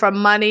coming from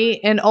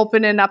money and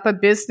opening up a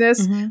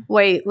business.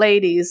 Wait,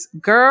 ladies,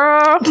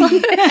 girl,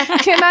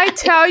 can I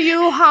tell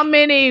you how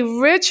many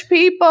rich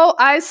people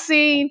I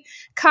seen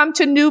come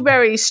to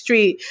Newbury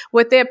Street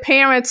with their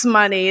parents'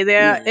 money,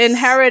 their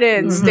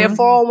inheritance, their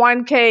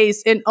 401ks,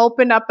 and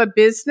open up a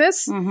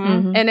business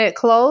and it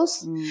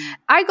closed?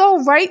 I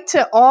go right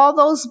to all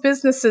those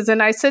businesses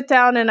and I sit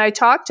down and I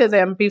talk to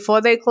them before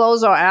they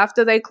close or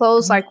after they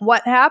close, like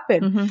what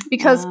happened?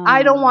 Because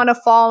I don't want to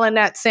fall in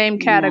that same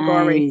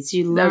category. Nice.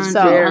 You learn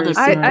So other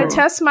people. I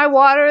test my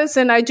waters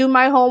and I do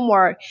my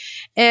homework.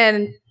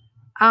 And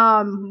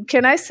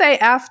can I say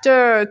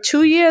after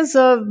 2 years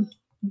of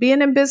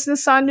being in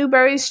business on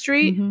Newbury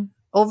Street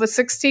over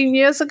 16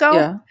 years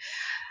ago,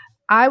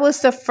 I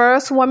was the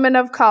first woman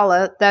of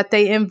color that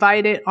they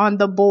invited on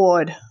the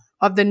board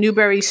of the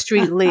Newbury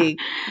Street League.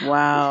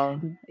 Wow.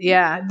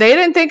 Yeah. They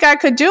didn't think I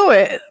could do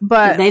it.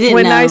 But They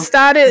when know. I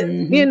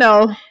started,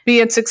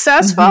 being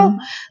successful,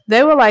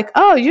 they were like,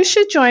 oh, you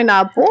should join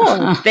our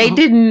board. They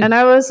didn't. And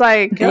I was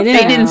like, They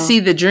didn't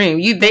see the dream.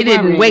 They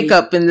didn't ready. wake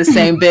up in the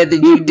same bed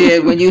that you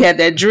did when you had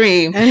that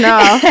dream.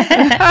 no,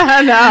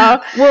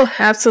 no, well,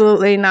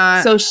 absolutely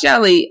not. So,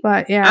 Shelly,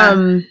 But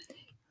yeah.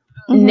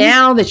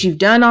 now that you've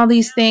done all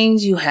these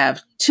things, you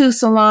have 2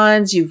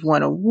 salons, you've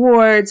won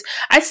awards.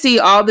 I see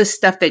all this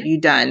stuff that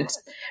you've done,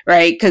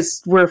 right?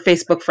 Because we're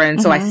Facebook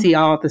friends, so I see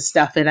all the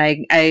stuff and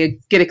I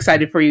get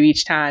excited for you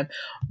each time.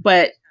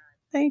 But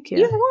Thank you.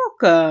 you're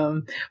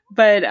welcome.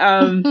 But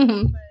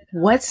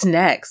what's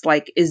next?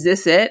 Like, is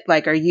this it?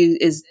 Like, or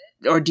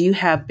do you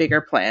have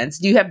bigger plans?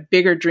 Do you have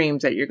bigger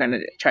dreams that you're going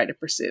to try to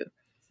pursue?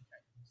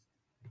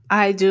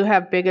 I do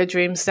have bigger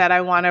dreams that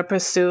I want to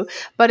pursue,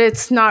 but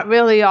it's not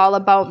really all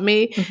about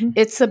me.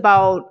 It's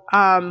about,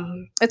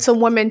 it's a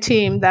women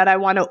team that I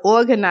want to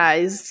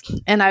organize.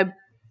 And I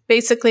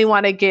basically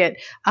want to get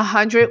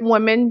 100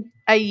 women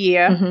a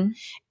year,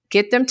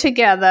 get them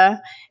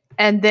together,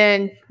 and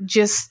then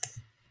just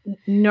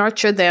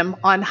nurture them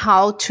on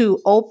how to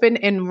open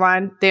and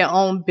run their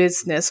own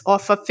business or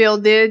fulfill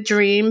their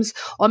dreams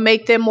or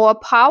make them more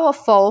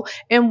powerful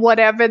in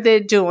whatever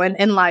they're doing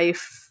in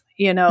life.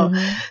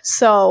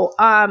 So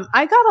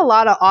I got a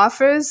lot of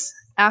offers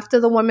after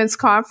the women's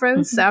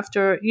conference,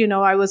 after,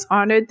 I was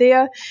honored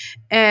there,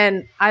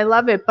 and I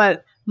love it.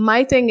 But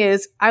my thing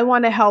is I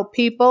want to help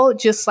people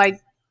just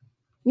like,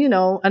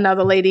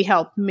 another lady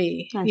helped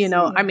me.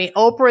 I mean,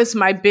 Oprah is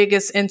my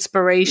biggest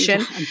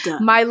inspiration.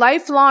 My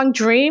lifelong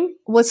dream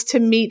was to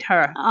meet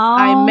her.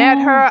 I met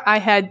her. I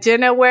had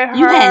dinner with her.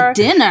 You had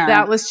dinner?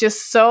 That was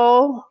just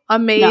so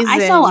amazing. No,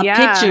 I saw a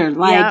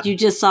picture, you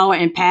just saw her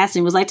in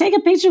passing. Was like, take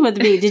a picture with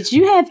me. Did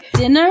you have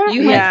dinner?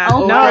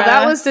 No,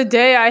 that was the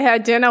day I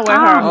had dinner with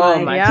her.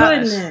 Oh my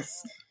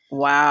goodness.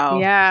 Wow.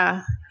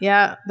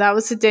 Yeah, that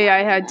was the day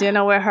I had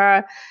dinner with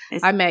her.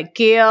 I met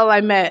Gail. I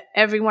met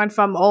everyone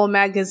from Old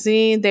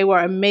Magazine. They were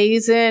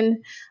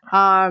amazing.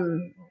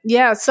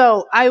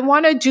 So I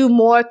want to do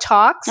more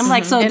talks. I'm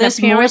like, so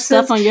there's more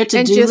stuff on your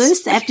to-do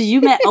list after you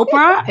met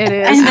Oprah? It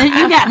is. And then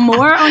you got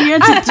more on your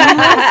to-do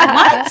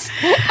list? What?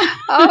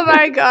 Oh,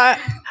 my God.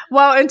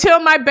 Well, until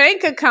my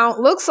bank account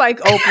looks like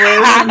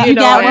Oprah's, you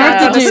got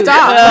work to do.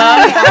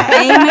 Stop.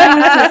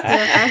 Amen, sister.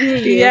 I hear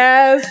you.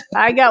 Yes,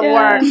 I got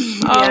work.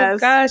 Oh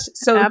Yes, gosh!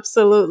 So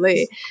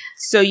absolutely.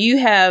 So you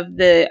have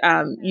the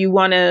you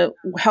want to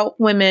help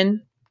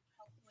women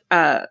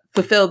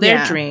fulfill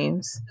their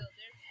dreams,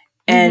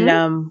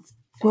 and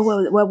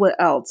what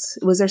else?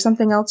 Was there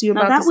something else you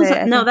were about to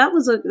say? That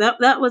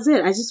was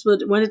it. I just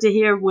wanted to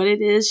hear what it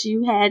is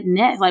you had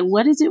next. Like,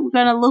 what is it we're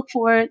going to look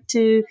forward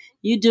to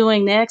you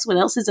doing next? What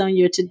else is on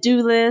your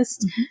to-do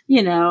list?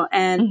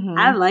 And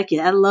I like it.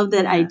 I love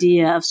that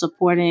idea of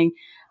supporting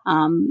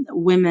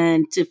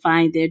women to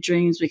find their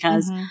dreams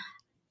because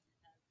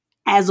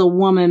as a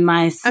woman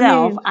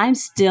myself, I'm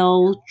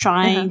still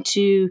trying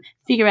to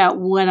figure out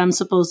what I'm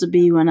supposed to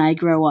be when I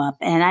grow up.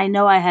 And I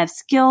know I have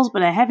skills,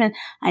 but I haven't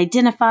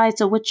identified.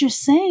 So what you're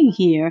saying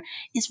here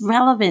is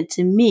relevant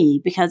to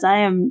me because I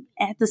am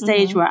at the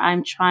stage where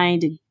I'm trying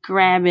to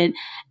grab it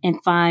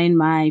and find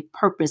my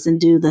purpose and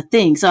do the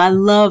thing. So I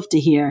love to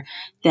hear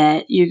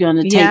that you're going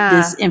to take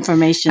this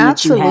information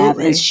that you have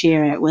and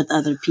share it with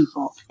other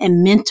people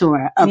and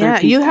mentor other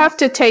people. You have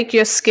to take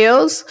your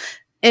skills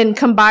and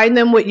combine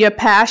them with your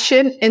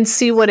passion and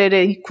see what it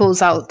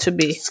equals out to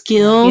be.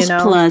 Skills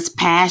plus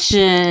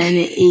passion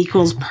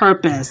equals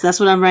purpose. That's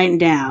what I'm writing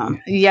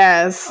down.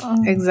 Yes,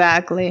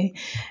 exactly.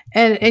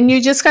 And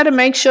you just got to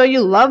make sure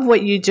you love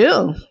what you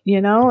do.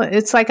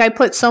 It's like I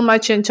put so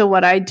much into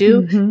what I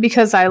do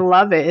because I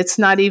love it. It's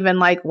not even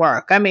like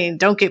work. I mean,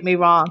 don't get me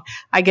wrong.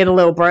 I get a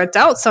little burnt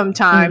out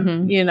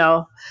sometime,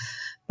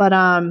 but,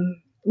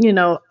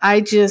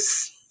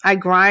 I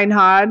grind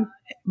hard,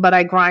 but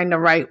I grind the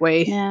right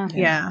way.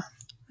 Yeah.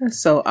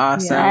 That's so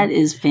awesome. That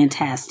is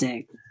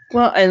fantastic.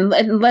 Well,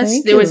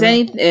 unless there was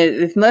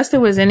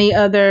any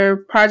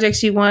other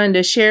projects you wanted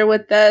to share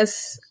with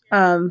us,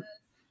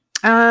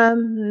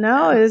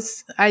 no,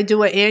 I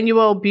do an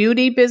annual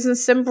beauty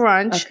business and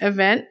brunch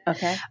event.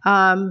 Okay.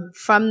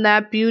 From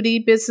that beauty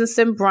business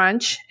and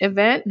brunch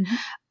event,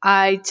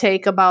 I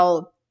take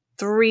about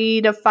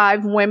 3 to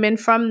 5 women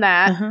from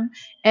that,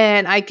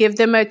 and I give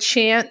them a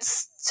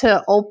chance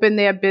to open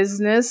their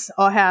business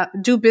or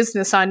do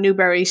business on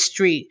Newberry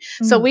Street.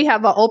 So we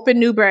have an open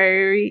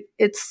Newberry.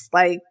 It's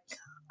like,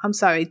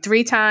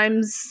 3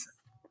 times.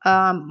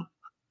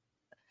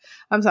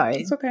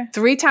 It's okay.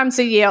 3 times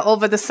a year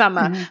over the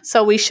summer.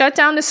 So we shut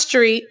down the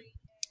street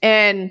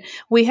and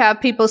we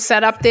have people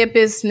set up their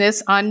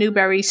business on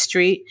Newberry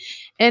Street.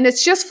 And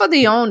it's just for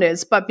the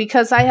owners. But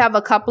because I have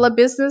a couple of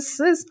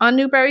businesses on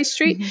Newberry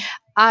Street,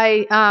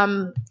 I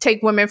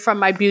take women from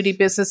my beauty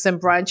business and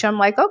brunch. I'm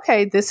like,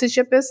 okay, this is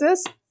your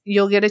business.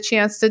 You'll get a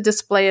chance to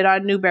display it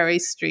on Newberry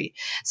Street.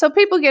 So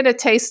people get a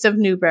taste of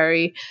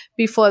Newberry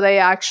before they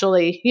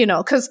actually,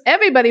 because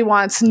everybody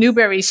wants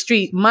Newberry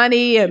Street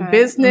money and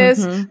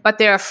business, but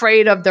they're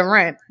afraid of the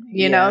rent,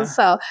 you know?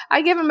 So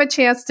I give them a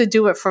chance to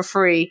do it for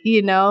free,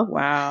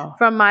 Wow.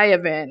 From my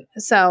event.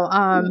 So,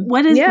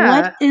 what is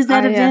that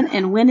event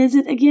and when is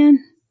it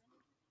again?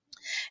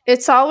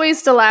 It's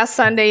always the last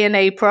Sunday in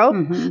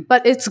April,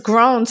 but it's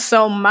grown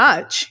so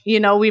much.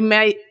 We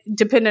may,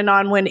 depending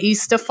on when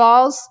Easter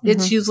falls,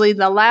 it's usually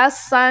the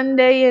last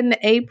Sunday in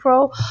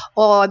April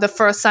or the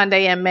first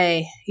Sunday in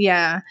May.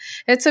 Yeah.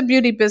 It's a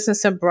beauty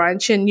business and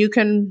brunch, and you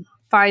can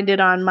find it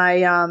on my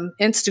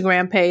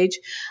Instagram page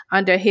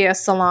under Hair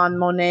Salon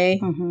Monet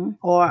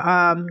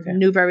or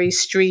Newberry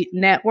Street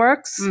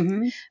Networks.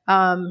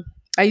 I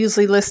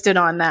usually list it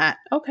on that.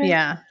 Okay.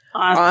 Yeah.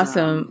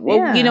 Awesome.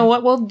 Well, you know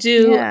what we'll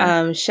do,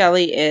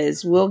 Shelly,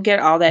 is we'll get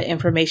all that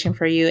information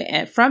for you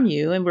and from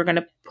you, and we're going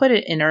to put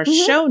it in our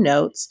show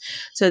notes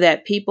so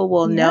that people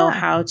will know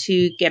how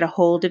to get a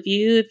hold of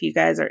you if you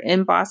guys are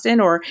in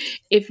Boston, or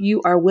if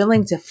you are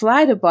willing to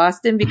fly to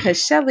Boston,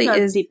 because Shelly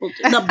is the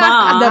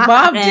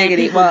bomb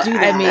diggity. Well,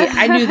 I mean,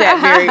 I knew that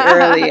very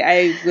early.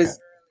 I was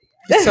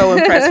so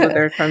impressed with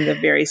her from the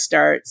very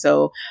start.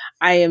 So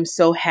I am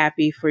so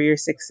happy for your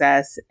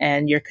success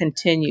and your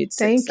continued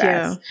success.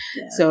 Thank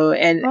you. So,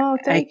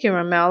 thank you,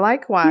 Ramel.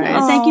 Likewise.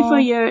 And thank you for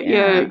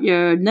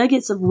your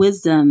nuggets of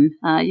wisdom.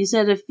 You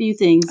said a few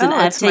things that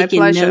I've taken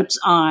notes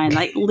on,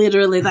 like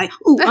literally, like,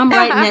 ooh, I'm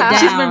writing that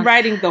down. She's been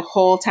writing the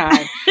whole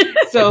time.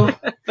 So,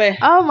 but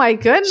oh my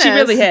goodness, she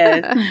really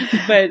has.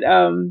 But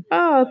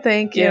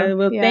thank you. Yeah,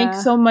 well,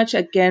 thanks so much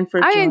again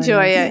for joining. I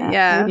enjoy it.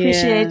 Yeah, I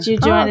appreciate you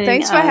joining.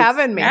 Thanks for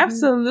having me.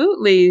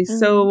 Absolutely.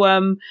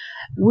 So,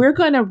 we're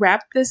going to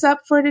wrap this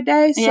up for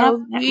today.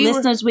 So,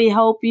 listeners, we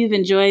hope you've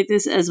enjoyed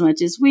this as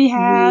much as we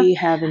have. We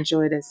have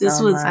enjoyed it. This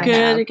was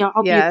good. I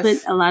hope you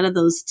put a lot of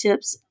those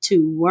tips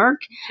to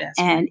work. That's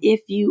and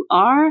if you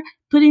are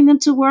putting them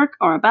to work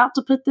or about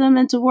to put them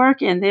into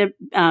work, and they're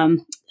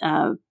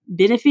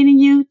benefiting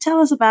you,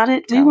 tell us about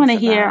it. We want to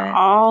hear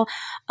all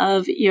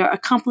of your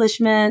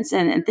accomplishments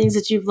and things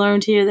that you've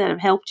learned here that have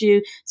helped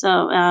you.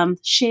 So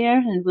share,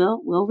 and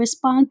we'll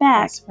respond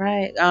back. That's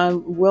right.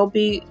 We'll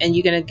be, and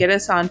you're going to get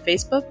us on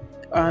Facebook,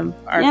 our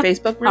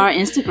Facebook group, our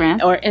Instagram,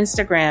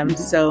 Mm-hmm.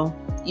 So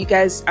you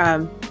guys,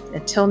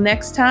 until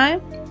next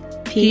time,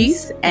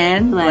 peace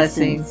and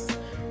blessings.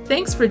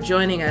 Thanks for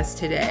joining us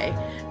today.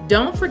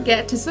 Don't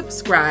forget to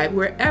subscribe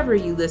wherever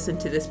you listen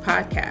to this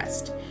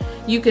podcast.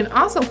 You can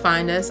also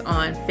find us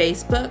on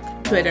Facebook,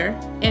 Twitter,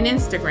 and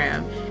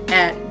Instagram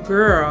at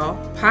Girl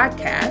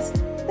Podcast.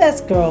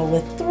 That's Girl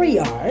with 3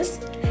 R's.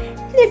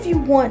 And if you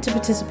want to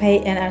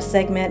participate in our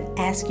segment,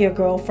 Ask Your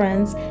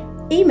Girlfriends,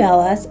 email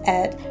us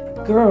at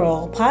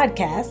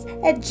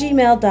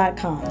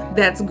girlpodcast@gmail.com.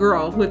 That's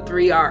Girl with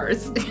 3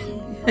 R's.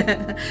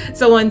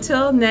 So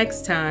until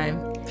next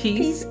time,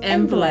 peace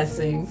and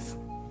blessings.